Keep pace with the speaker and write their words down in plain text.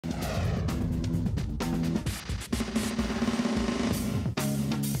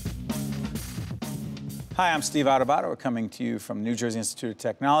Hi, I'm Steve Adubato. We're coming to you from New Jersey Institute of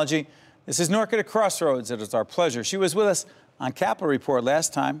Technology. This is Newark at Crossroads. It is our pleasure. She was with us on Capitol Report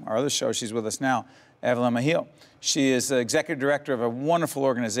last time, our other show. She's with us now, Evelyn Mejil. She is the executive director of a wonderful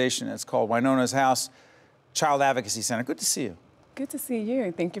organization. It's called Wynona's House Child Advocacy Center. Good to see you. Good to see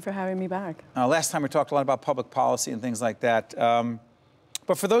you. Thank you for having me back. Last time we talked a lot about public policy and things like that.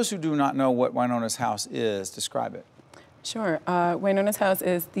 But for those who do not know what Wynona's House is, describe it. Sure. Wynona's House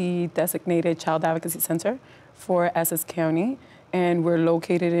is the designated child advocacy center for Essex County, and we're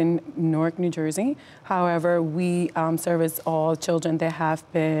located in Newark, New Jersey. However, we service all children that have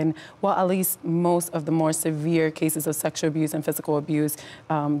been, well, at least most of the more severe cases of sexual abuse and physical abuse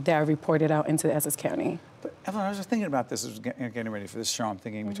that are reported out into Essex County. But Evelyn, I was just thinking about this, I was getting ready for this show. I'm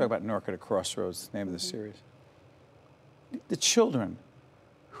thinking, we talk about Newark at Crossroads, the name of the series. The children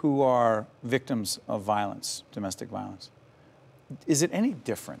who are victims of violence, domestic violence, is it any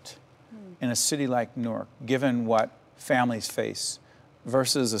different in a city like Newark, given what families face,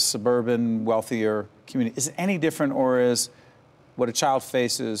 versus a suburban, wealthier community? Is it any different, or is what a child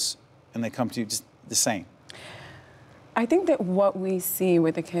faces and they come to you just the same? I think that what we see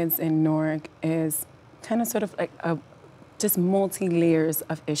with the kids in Newark is kind of sort of like just multi-layers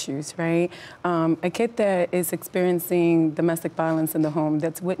of issues, right? A kid that is experiencing domestic violence in the home,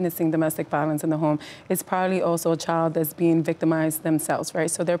 that's witnessing domestic violence in the home, is probably also a child that's being victimized themselves, right?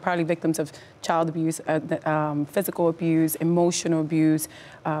 So they're probably victims of child abuse, physical abuse, emotional abuse.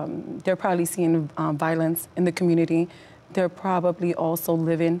 They're probably seeing violence in the community. They're probably also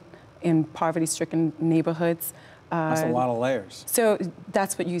living in poverty-stricken neighborhoods. That's a lot of layers. So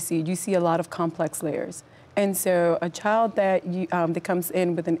that's what you see. You see a lot of complex layers. And so a child that that comes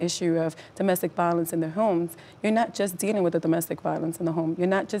in with an issue of domestic violence in their homes, you're not just dealing with the domestic violence in the home. You're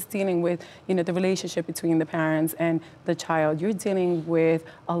not just dealing with, the relationship between the parents and the child. You're dealing with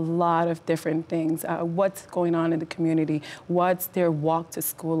a lot of different things. What's going on in the community? What's their walk to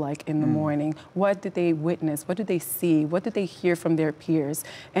school like in the morning? What did they witness? What did they see? What did they hear from their peers?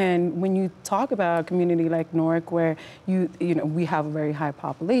 And when you talk about a community like Newark, where we have a very high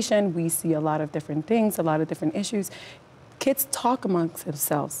population, we see a lot of different things, a lot of different issues. Kids talk amongst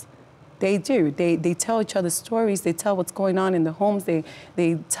themselves. They do. They tell each other stories. They tell what's going on in the homes. They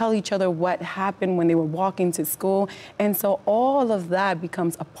tell each other what happened when they were walking to school. And so all of that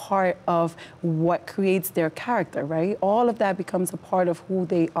becomes a part of what creates their character, right? All of that becomes a part of who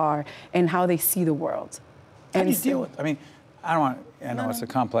they are and how they see the world. How do you deal with it? I mean, I know it's a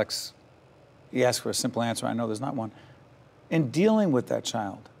complex, you ask for a simple answer, I know there's not one. In dealing with that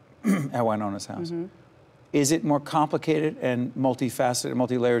child at Wynona's House, is it more complicated and multifaceted,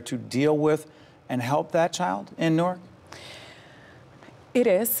 multi-layered to deal with and help that child in Newark? It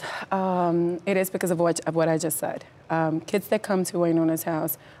is. It is because of what I just said. Kids that come to Wynona's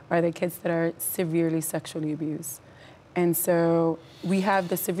House are the kids that are severely sexually abused. And so we have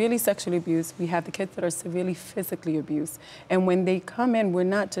the severely sexually abused, we have the kids that are severely physically abused. And when they come in, we're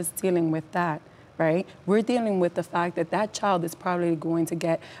not just dealing with that, right? We're dealing with the fact that that child is probably going to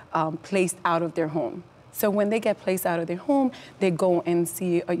get placed out of their home. So when they get placed out of their home, they go and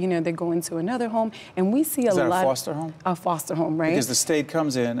see, they go into another home, and we see a lot. Is that a foster home? A foster home, right? Because the state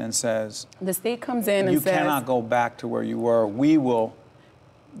comes in and says. The state comes in and says. You cannot go back to where you were. We're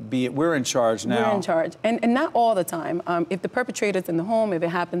in charge now. We're in charge, and not all the time. If the perpetrator's in the home, if it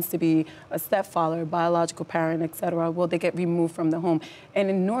happens to be a stepfather, a biological parent, et cetera, well, they get removed from the home. And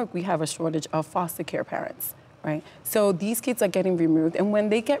in Newark, we have a shortage of foster care parents. Right? So these kids are getting removed, and when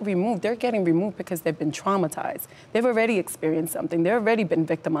they get removed, they're getting removed because they've been traumatized. They've already experienced something. They've already been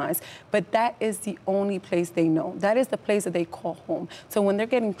victimized, but that is the only place they know. That is the place that they call home. So when they're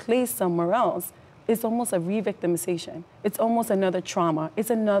getting placed somewhere else, it's almost a re-victimization. It's almost another trauma. It's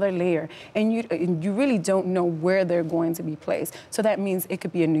another layer. And you really don't know where they're going to be placed. So that means it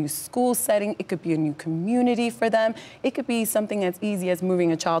could be a new school setting. It could be a new community for them. It could be something as easy as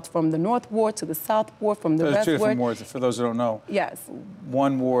moving a child from the North Ward to the South Ward, from the West Ward. There's two different wards, for those who don't know. Yes.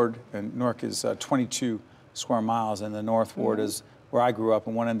 One ward in Newark is 22 square miles, and the North Ward is where I grew up,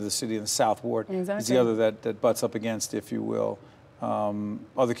 in one end of the city, and the South Ward is the other that butts up against, if you will,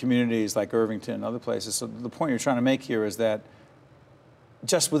 other communities like Irvington and other places. So the point you're trying to make here is that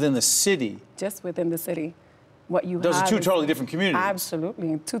just within the city. Just within the city. What you Those have are two is totally different communities.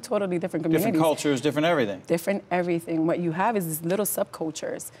 Absolutely, two totally different communities. Different cultures, different everything. Different everything. What you have is these little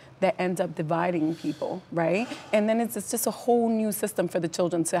subcultures that end up dividing people, right? And then it's just a whole new system for the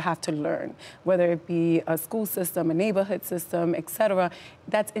children to have to learn, whether it be a school system, a neighborhood system, et cetera.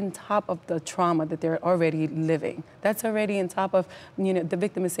 That's in top of the trauma that they're already living. That's already in top of, you know, the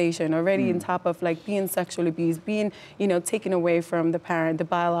victimization, already in top of like being sexually abused, being, you know, taken away from the parent, the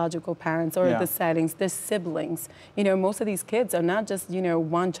biological parents, or the settings, the siblings. You know, most of these kids are not just, you know,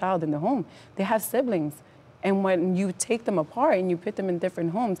 one child in the home. They have siblings. And when you take them apart and you put them in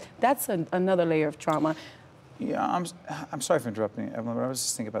different homes, that's another layer of trauma. Yeah, I'm sorry for interrupting, Evelyn, but I was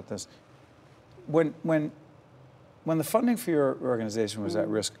just thinking about this. When the funding for your organization was at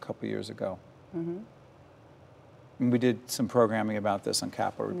risk a couple years ago, and we did some programming about this on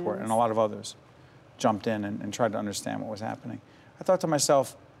Capital Report, and a lot of others jumped in and tried to understand what was happening. I thought to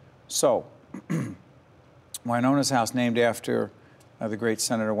myself, so, Wynona's house, named after the great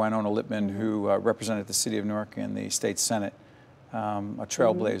Senator Wynona Lippman, who represented the city of Newark in the state Senate, a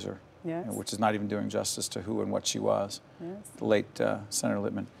trailblazer, which is not even doing justice to who and what she was, the late Senator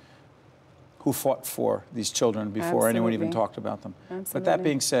Lippman, who fought for these children before anyone even talked about them. But that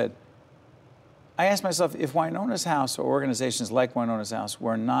being said, I asked myself, if Wynona's house or organizations like Wynona's house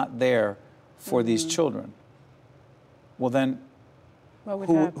were not there for these children, well then,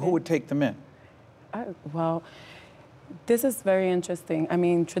 who would take them in? Well, this is very interesting. I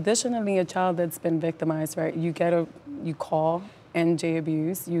mean, traditionally, a child that's been victimized, right? You call NJ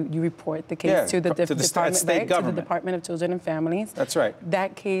abuse. You report the case to the department, right? To the Department of Children and Families. That's right.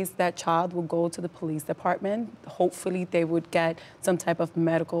 That case, that child will go to the police department. Hopefully, they would get some type of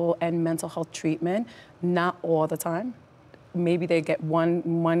medical and mental health treatment. Not all the time. Maybe they get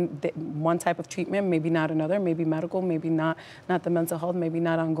one type of treatment, maybe not another, maybe medical, maybe not the mental health, maybe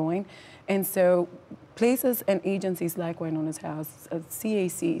not ongoing. And so places and agencies like Wynona's House,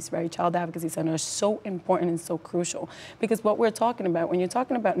 CACs, right, Child Advocacy Center, are so important and so crucial. Because what we're talking about, when you're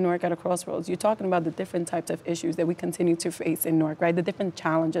talking about Newark at a crossroads, you're talking about the different types of issues that we continue to face in Newark, right? The different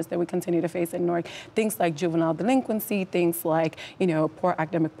challenges that we continue to face in Newark. Things like juvenile delinquency, things like, you know, poor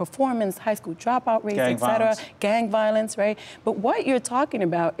academic performance, high school dropout rates, et cetera, gang violence, right? But what you're talking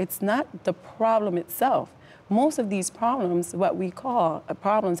about, it's not the problem itself. Most of these problems, what we call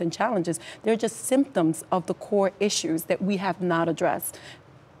problems and challenges, they're just symptoms of the core issues that we have not addressed.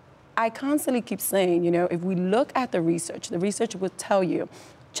 I constantly keep saying, you know, if we look at the research will tell you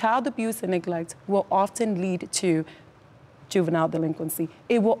child abuse and neglect will often lead to juvenile delinquency.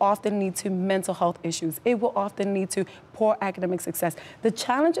 It will often lead to mental health issues. It will often lead to poor academic success. The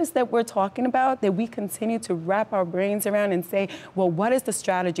challenges that we're talking about, that we continue to wrap our brains around and say, well, what is the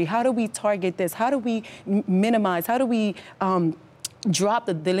strategy? How do we target this? How do we minimize? How do we drop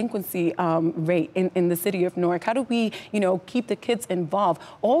the delinquency rate in the city of Newark? How do we, you know, keep the kids involved?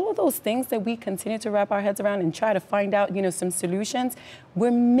 All of those things that we continue to wrap our heads around and try to find out, you know, some solutions,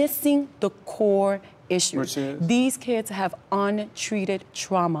 we're missing the core issues. These kids have untreated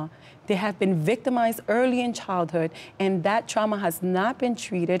trauma. They have been victimized early in childhood, and that trauma has not been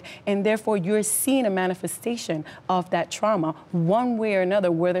treated, and therefore you're seeing a manifestation of that trauma one way or another,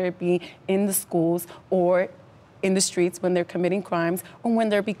 whether it be in the schools or in the streets when they're committing crimes, or when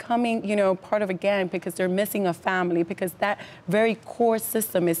they're becoming, you know, part of a gang because they're missing a family, because that very core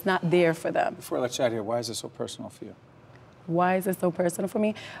system is not there for them. Before I let you out here, why is this so personal for you? Why is it so personal for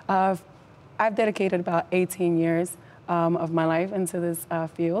me? I've dedicated about 18 years of my life into this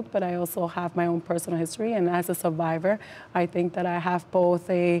field, but I also have my own personal history, and as a survivor, I think that I have both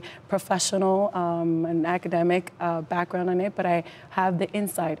a professional and academic background on it, but I have the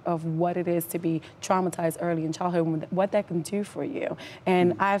insight of what it is to be traumatized early in childhood, what that can do for you.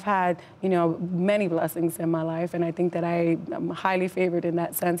 And I've had, you know, many blessings in my life, and I think that I'm highly favored in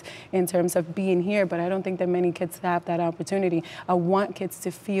that sense in terms of being here, but I don't think that many kids have that opportunity. I want kids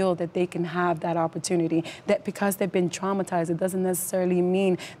to feel that they can have that opportunity, that because they've been traumatized, it doesn't necessarily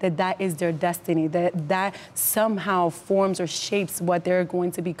mean that that is their destiny, that somehow forms or shapes what they're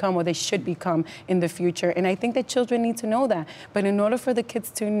going to become or they should become in the future. And I think that children need to know that. But in order for the kids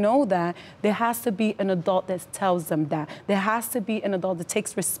to know that, there has to be an adult that tells them that. There has to be an adult that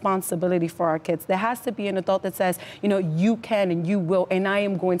takes responsibility for our kids. There has to be an adult that says, you know, you can and you will, and I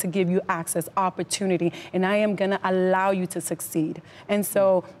am going to give you access, opportunity, and I am going to allow you to succeed. And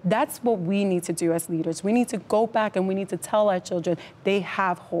so that's what we need to do as leaders. We need to go back and we need to tell our children they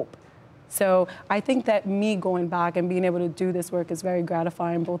have hope. So I think that me going back and being able to do this work is very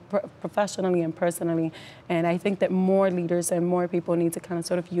gratifying, both professionally and personally. And I think that more leaders and more people need to kind of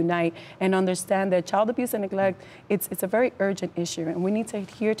sort of unite and understand that child abuse and neglect, it's a very urgent issue, and we need to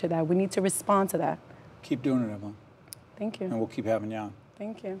adhere to that. We need to respond to that. Keep doing it, Evelyn. Thank you. And we'll keep having you on.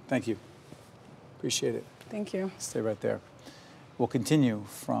 Thank you. Thank you. Appreciate it. Thank you. Stay right there. We'll continue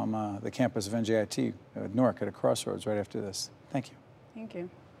from the campus of NJIT at Newark at Crossroads right after this. Thank you. Thank you.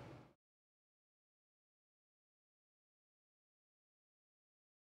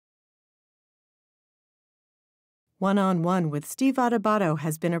 One-on-One with Steve Adubato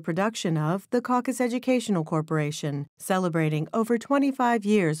has been a production of the Caucus Educational Corporation, celebrating over 25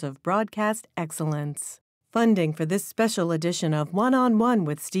 years of broadcast excellence. Funding for this special edition of One-on-One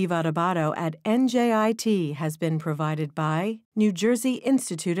with Steve Adubato at NJIT has been provided by New Jersey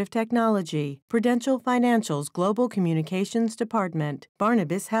Institute of Technology, Prudential Financial's Global Communications Department,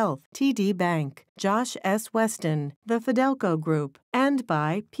 Barnabas Health, TD Bank, Josh S. Weston, the Fidelco Group, and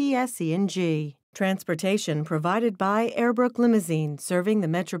by PSE&G. Transportation provided by Airbrook Limousine, serving the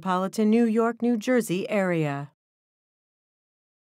metropolitan New York, New Jersey area.